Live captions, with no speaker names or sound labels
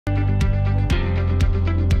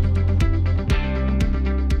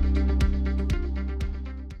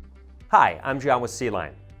Hi, I'm John with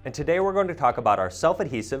C-Line, and today we're going to talk about our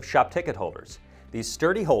self-adhesive shop ticket holders. These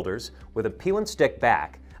sturdy holders with a peel and stick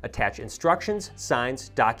back attach instructions, signs,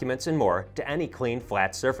 documents, and more to any clean,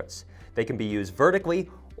 flat surface. They can be used vertically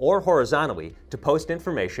or horizontally to post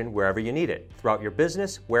information wherever you need it, throughout your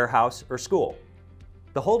business, warehouse, or school.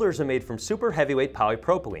 The holders are made from super heavyweight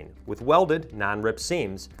polypropylene with welded, non-rip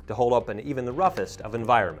seams to hold up in even the roughest of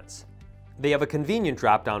environments. They have a convenient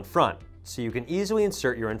drop-down front, so you can easily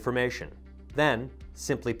insert your information. Then,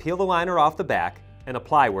 simply peel the liner off the back and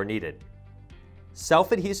apply where needed.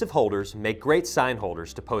 Self-adhesive holders make great sign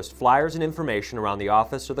holders to post flyers and information around the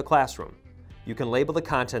office or the classroom. You can label the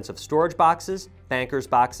contents of storage boxes, bankers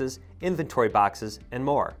boxes, inventory boxes, and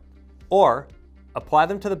more. Or, apply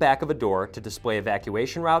them to the back of a door to display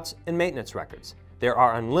evacuation routes and maintenance records. There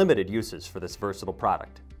are unlimited uses for this versatile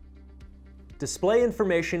product. Display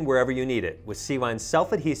information wherever you need it with C-Line's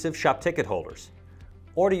self-adhesive shop ticket holders.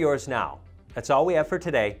 Order yours now. That's all we have for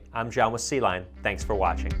today. I'm John with C-Line. Thanks for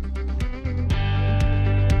watching.